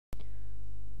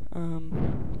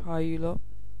Hi you lot.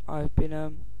 I've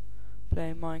been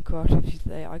playing Minecraft with you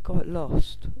today. I got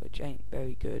lost, which ain't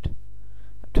very good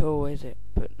at all, is it?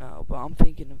 But I'm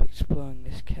thinking of exploring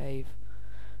this cave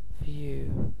for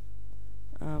you.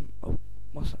 Oh,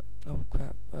 what's that? Oh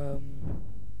crap. I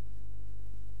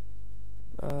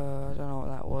don't know what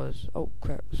that was. Oh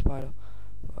crap, spider.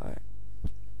 Right.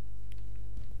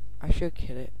 I should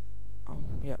kill it.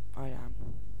 Yep, I am.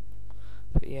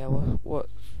 But yeah,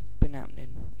 what's been happening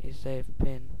is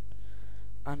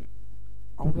and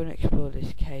I'm going to explore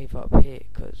this cave up here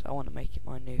because I want to make it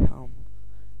my new home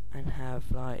and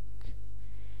have like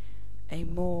a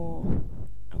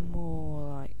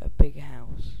bigger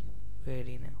house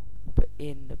really now, but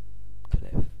in the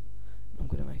cliff. I'm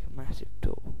going to make a massive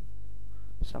door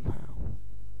somehow,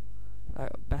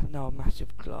 like a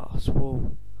massive glass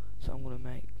wall. So I'm going to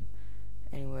make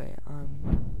anyway.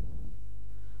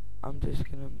 I'm just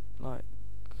gonna like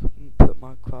put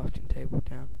my crafting table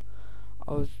down.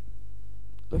 I was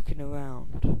looking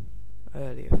around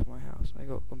earlier for my house and I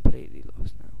got completely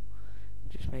lost now.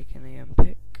 Just making a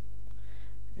pick,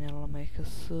 and then I'll make a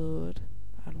sword.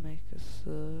 I'll make a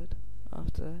sword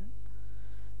after that.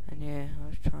 And yeah, I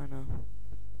was trying to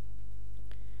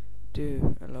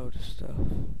do a load of stuff,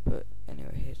 but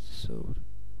anyway, here's the sword.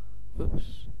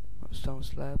 Whoops, not stone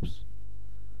slabs,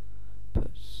 but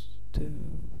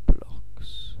stone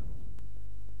blocks.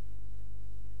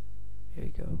 Here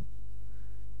we go.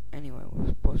 Anyway,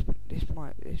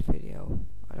 this video,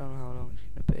 I don't know how long it's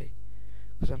gonna be,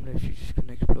 because I'm literally just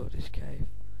gonna explore this cave.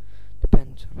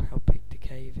 Depends on how big the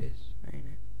cave is, ain't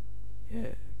it?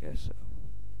 Yeah, I guess so.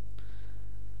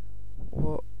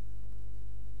 What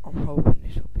I'm hoping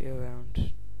this will be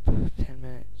around 10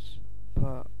 minutes,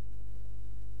 but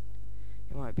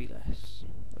it might be less.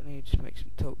 I need to make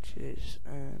some torches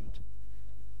and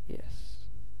yes.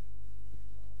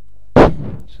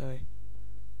 Sorry.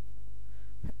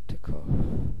 Took off.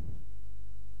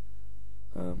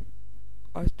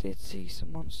 I did see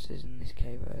some monsters in this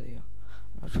cave earlier.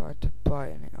 I tried to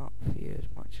brighten it up for you as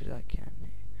much as I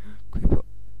can. Creeper.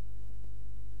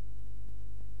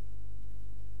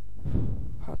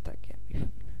 How'd that get me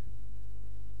from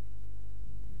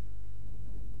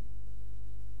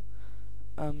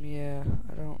there? Yeah,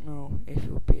 I don't know if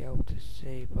you'll be able to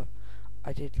see, but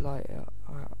I did light it up.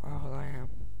 I am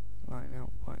lighting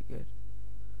out quite good.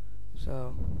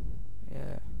 So,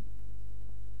 yeah,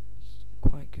 it's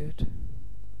quite good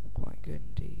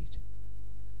indeed.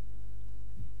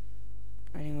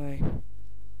 Anyway,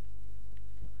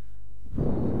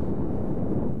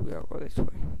 we'll go this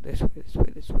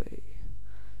way.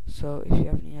 So, if you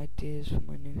have any ideas for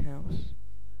my new house,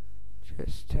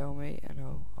 just tell me and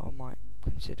I might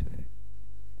consider it.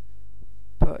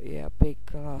 But yeah, big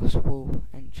glass wall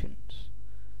entrance,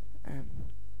 and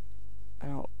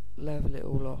I'll level it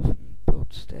all off and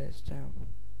build stairs down.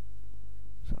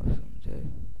 That's what I was going to do.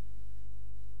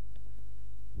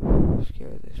 Let's get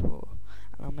rid of this water,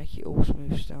 and I'll make it all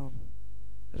smooth stone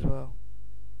as well.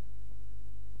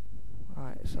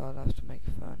 Right, so I'll have to make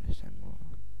a furnace and more.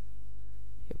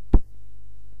 Yep.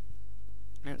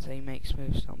 That's how you make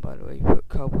smooth stone, by the way. You put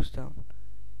cobblestone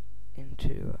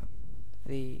into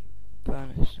the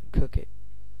furnace and cook it.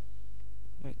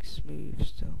 Make smooth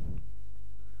stone.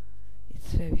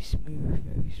 It's very smooth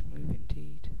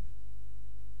indeed.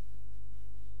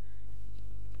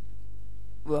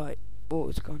 Right,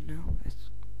 water's gone now. Let's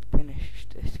finish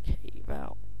this cave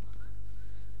out.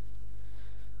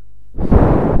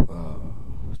 Oh,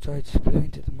 sorry, I just blew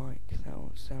into the mic. That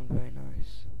won't sound very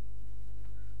nice.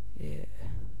 Yeah,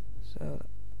 so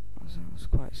that sounds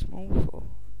quite small for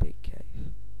a big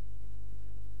cave.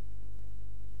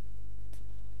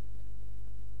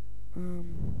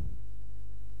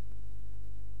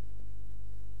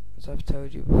 As I've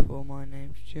told you before, my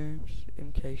name's James,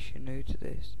 in case you're new to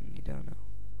this and you don't know.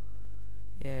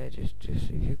 Yeah, just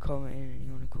if you're commenting and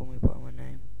you want to call me by my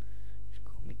name, just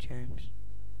call me James.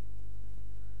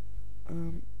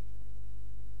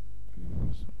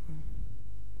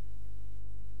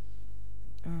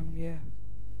 Yeah,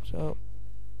 so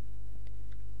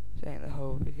this ain't the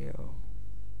whole video.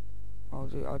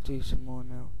 I'll do some more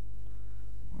now.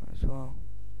 Might as well.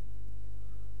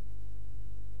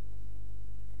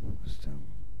 Still,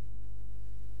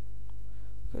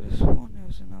 could have sworn there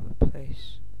was another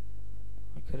place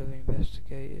I could have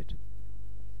investigated.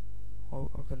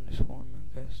 Well, I couldn't have sworn,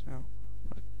 I guess now.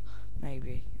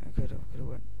 Maybe I could have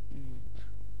went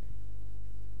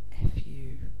F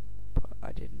you, but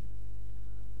I didn't.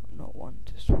 I'm not one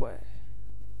to swear.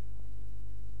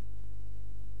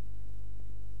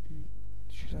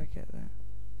 Should I get that?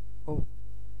 Oh,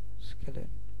 skeleton.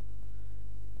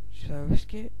 Should Should I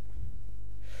risk it?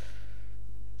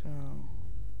 Oh.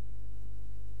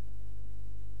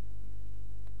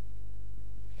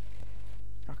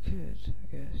 I could,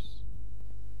 I guess.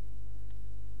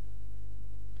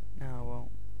 No, I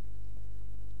won't.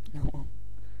 No, I won't.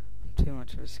 I'm too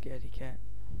much of a scaredy cat.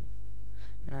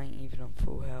 And I ain't even on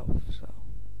full health, so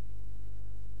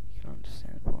you can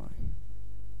understand why.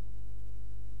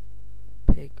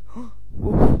 Pig.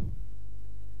 Wolf!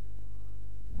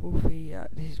 Wolfie,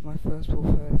 this is my first wolf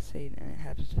I've ever seen, and it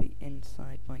happens to be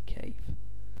inside my cave.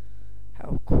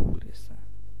 How cool is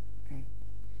that? Eh?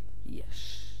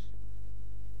 Yes.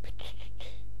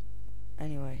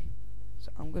 Anyway,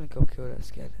 so I'm gonna go kill that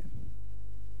skeleton.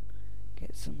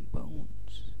 Get some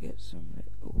bones. Get some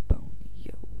little bony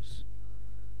yos.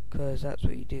 Cause that's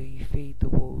what you do, you feed the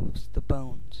wolves the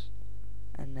bones.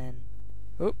 And then...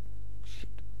 Oh! Shit.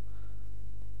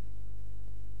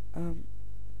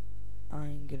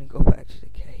 I'm gonna go back to the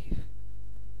cave.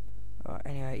 Alright,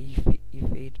 anyway, you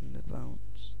feed them the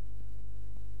bones.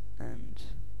 And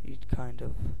you'd kind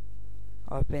of...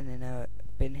 I've been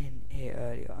in here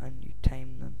earlier, and you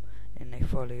tame them, and they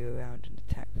follow you around and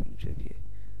attack things with you.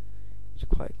 It's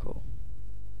quite cool.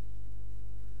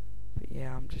 But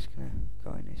yeah, I'm just gonna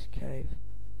go in this cave.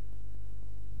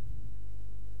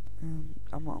 I'm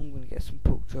gonna get some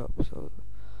pork chops, so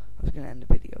I was gonna end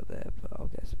the video there, but I'll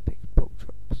get some big pork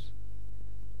chops.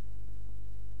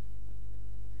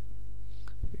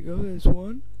 Here we go, there's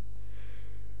one.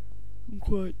 I'm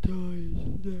quite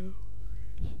tired now.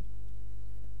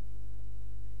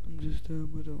 I'm just I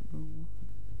don't know.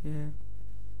 Yeah.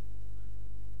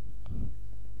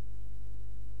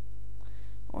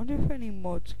 I wonder if any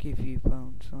mods give you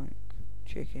bones, like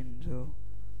chickens or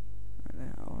like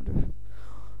that. I wonder if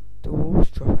the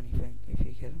wolves drop anything if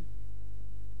you get them.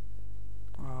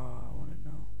 Oh, I want to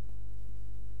know.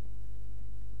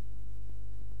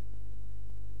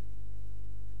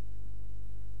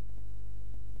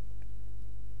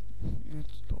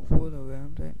 There's a lot of wood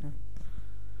around, ain't there?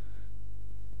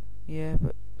 Yeah,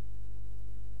 but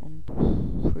I'm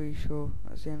pretty sure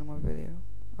that's the end of my video.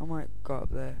 I might go up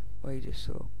there where you just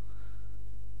saw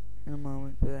in a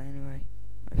moment, but anyway,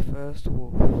 my first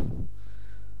wolf.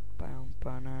 Bow,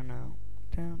 bow, now, now.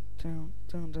 Down, down,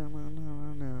 down, down,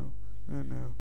 now, now, now, now.